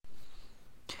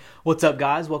What's up,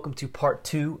 guys? Welcome to part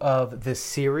 2 of this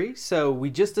series. So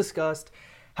we just discussed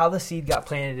how the seed got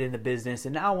planted in the business,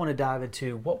 and now I want to dive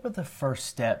into what were the first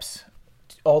steps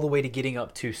all the way to getting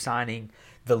up to signing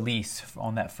the lease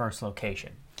on that first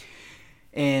location.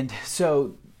 And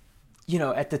so,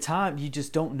 at the time, you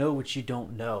just don't know what you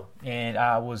don't know. And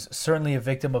I was certainly a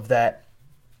victim of that.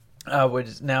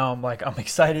 I'm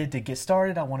excited to get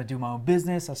started. I want to do my own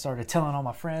business. I started telling all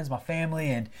my friends, my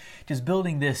family, and just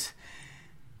building this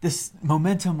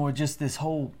momentum, or just this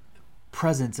whole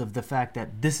presence of the fact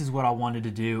that this is what I wanted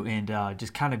to do, and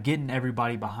just kind of getting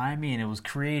everybody behind me. And it was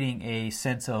creating a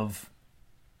sense of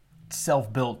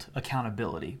self-built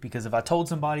accountability, because if I told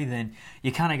somebody, then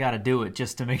you kind of got to do it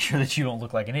just to make sure that you don't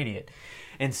look like an idiot.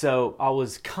 And so I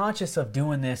was conscious of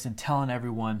doing this and telling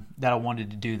everyone that I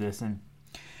wanted to do this. And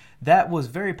that was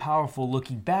very powerful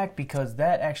looking back, because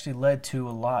that actually led to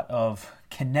a lot of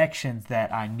connections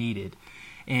that I needed.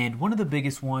 And one of the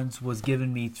biggest ones was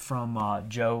given me from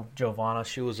Giovanna.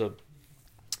 She was a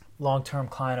long-term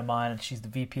client of mine, and she's the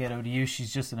VP at ODU.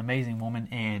 She's just an amazing woman,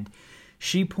 and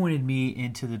she pointed me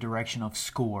into the direction of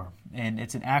SCORE. And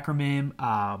it's an acronym.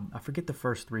 I forget the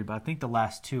first three, but I think the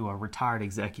last two are retired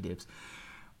executives.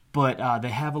 But they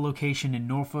have a location in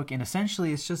Norfolk, and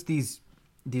essentially it's just these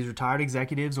retired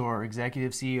executives or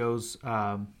executive CEOs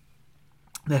that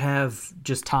have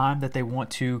just time that they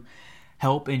want to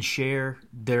help and share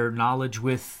their knowledge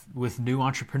with new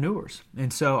entrepreneurs.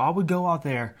 And so I would go out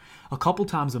there a couple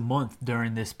times a month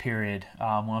during this period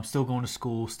when I'm still going to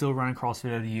school, still running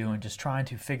CrossFit ODU, and just trying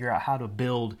to figure out how to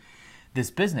build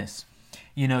this business.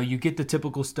 You get the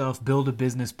typical stuff, build a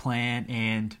business plan,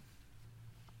 and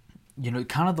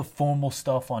kind of the formal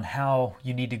stuff on how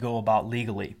you need to go about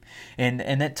legally.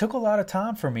 And that took a lot of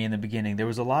time for me in the beginning. There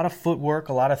was a lot of footwork,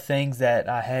 a lot of things that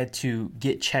I had to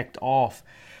get checked off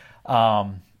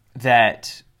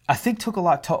that I think took a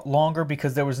lot longer,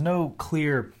 because there was no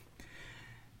clear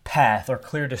path or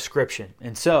clear description.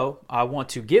 And so I want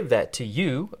to give that to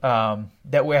you.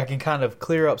 That way I can kind of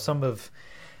clear up some of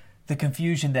the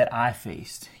confusion that I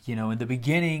faced. In the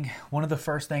beginning, one of the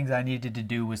first things I needed to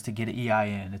do was to get an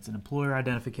EIN. It's an employer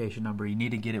identification number. You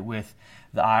need to get it with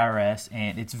the IRS,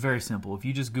 and it's very simple. If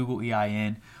you just Google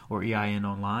EIN or EIN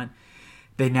online,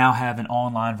 they now have an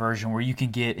online version where you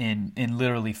can get in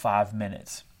literally 5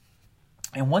 minutes.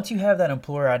 And once you have that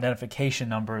employer identification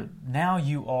number, now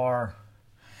you are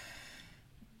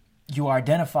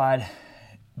identified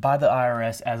by the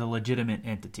IRS as a legitimate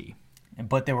entity.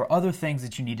 But there were other things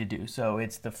that you need to do. So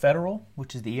it's the federal,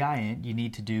 which is the EIN. You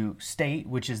need to do state,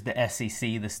 which is the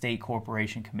SEC, the State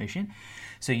Corporation Commission.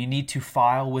 So you need to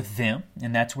file with them,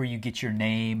 and that's where you get your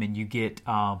name and you get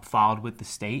filed with the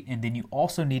state. And then you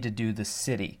also need to do the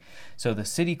city. So the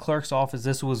city clerk's office,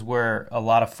 this was where a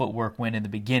lot of footwork went in the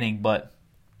beginning, but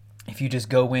if you just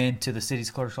go into the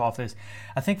city's clerk's office,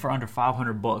 I think for under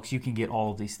 $500 you can get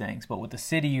all of these things. But with the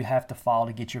city, you have to file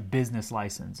to get your business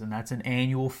license, and that's an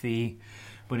annual fee.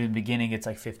 But in the beginning, it's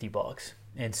like $50.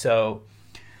 And so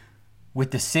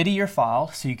with the city, you're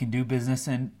filed, so you can do business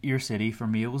in your city. For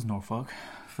me, it was Norfolk.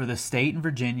 For the state in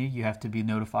Virginia, you have to be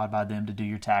notified by them to do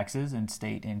your taxes and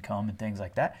state income and things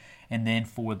like that. And then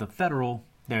for the federal,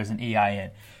 there's an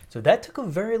EIN. So that took a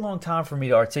very long time for me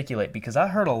to articulate, because I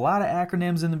heard a lot of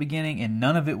acronyms in the beginning and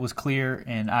none of it was clear,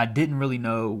 and I didn't really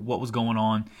know what was going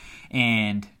on.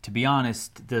 And to be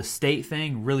honest, the state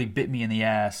thing really bit me in the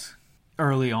ass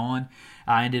early on.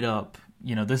 I ended up,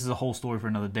 this is a whole story for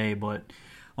another day, but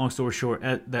long story short,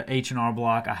 at the H&R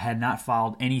Block, I had not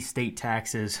filed any state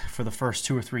taxes for the first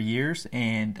 2 or 3 years,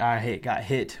 and I got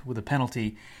hit with a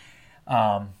penalty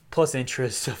plus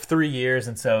interest of 3 years.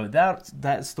 And so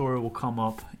that story will come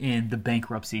up in the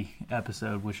bankruptcy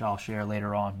episode, which I'll share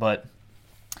later on. But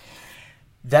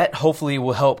that hopefully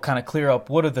will help kind of clear up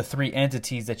what are the 3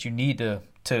 entities that you need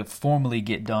to formally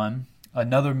get done.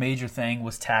 Another major thing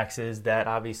was taxes. That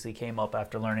obviously came up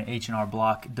after learning H&R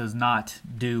Block does not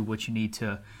do what you need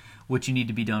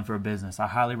to be done for a business. I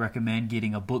highly recommend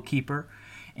getting a bookkeeper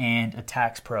and a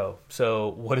tax pro. So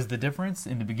what is the difference?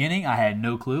 In the beginning, I had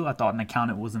no clue. I thought an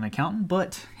accountant was an accountant,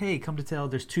 but hey, come to tell,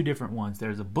 there's 2 different ones.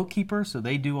 There's a bookkeeper, so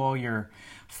they do all your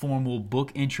formal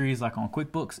book entries like on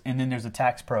QuickBooks, and then there's a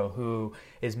tax pro who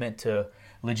is meant to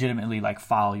legitimately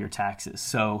file your taxes.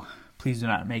 So please do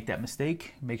not make that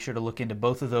mistake. Make sure to look into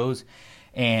both of those,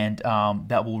 and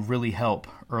that will really help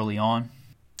early on.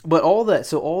 But all that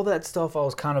stuff I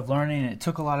was kind of learning, and it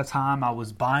took a lot of time. I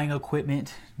was buying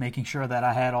equipment, making sure that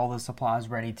I had all the supplies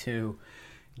ready to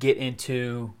get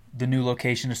into the new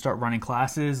location to start running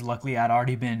classes. Luckily, I'd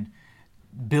already been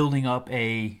building up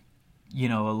a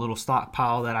little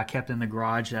stockpile that I kept in the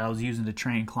garage that I was using to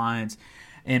train clients.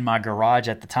 in my garage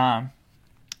at the time,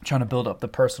 trying to build up the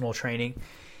personal training.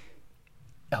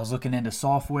 I was looking into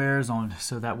softwares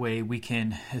so that way we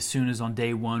can, as soon as on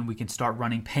day one, we can start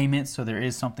running payments. So there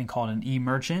is something called an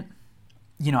e-merchant.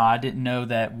 I didn't know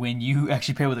that when you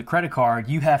actually pay with a credit card,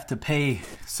 you have to pay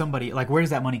somebody, like where does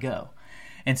that money go?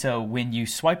 And so when you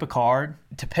swipe a card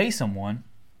to pay someone,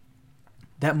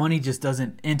 that money just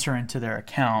doesn't enter into their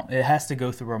account. It has to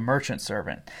go through a merchant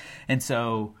servant. And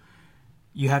so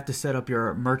you have to set up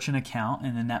your merchant account,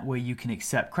 and then that way you can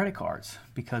accept credit cards.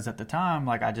 Because at the time,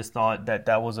 I just thought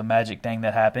that was a magic thing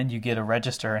that happened. You get a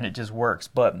register and it just works.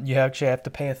 But you actually have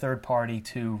to pay a third party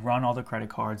to run all the credit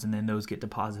cards, and then those get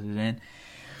deposited in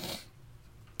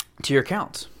to your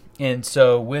accounts. And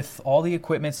so with all the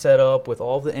equipment set up, with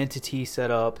all the entities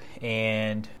set up,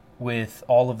 and with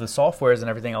all of the softwares and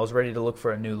everything, I was ready to look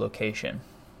for a new location.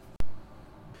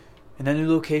 And that new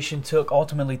location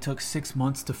ultimately took 6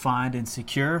 months to find and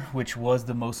secure, which was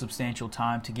the most substantial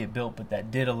time to get built, but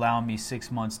that did allow me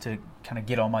 6 months to kind of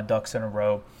get all my ducks in a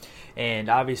row. And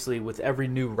obviously with every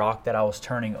new rock that I was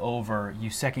turning over, you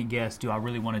second guess, do I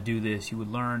really want to do this? You would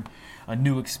learn a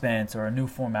new expense or a new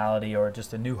formality or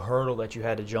just a new hurdle that you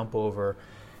had to jump over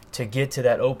to get to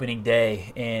that opening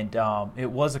day. And it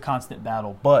was a constant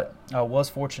battle, but I was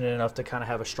fortunate enough to kind of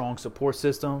have a strong support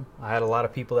system. I had a lot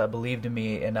of people that believed in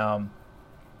me, and I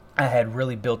had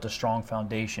really built a strong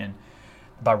foundation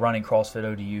by running CrossFit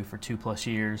ODU for 2+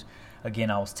 years.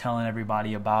 Again, I was telling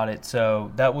everybody about it,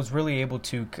 so that was really able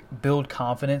to build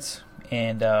confidence,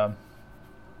 and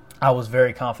I was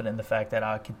very confident in the fact that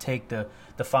I could take the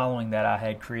following that I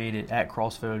had created at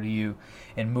CrossFit ODU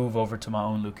and move over to my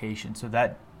own location. So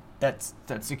that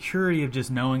security of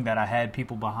just knowing that I had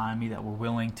people behind me that were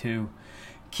willing to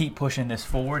keep pushing this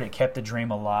forward, it kept the dream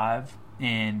alive,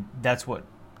 and that's what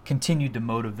continued to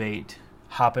motivate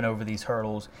hopping over these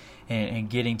hurdles and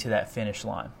getting to that finish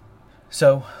line.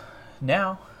 So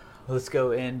now let's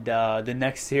go in the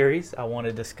next series. I want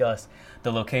to discuss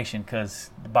the location, because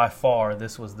by far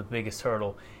this was the biggest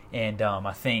hurdle, and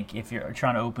I think if you're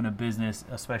trying to open a business,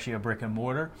 especially a brick and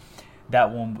mortar,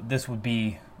 this would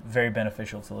be very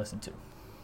beneficial to listen to.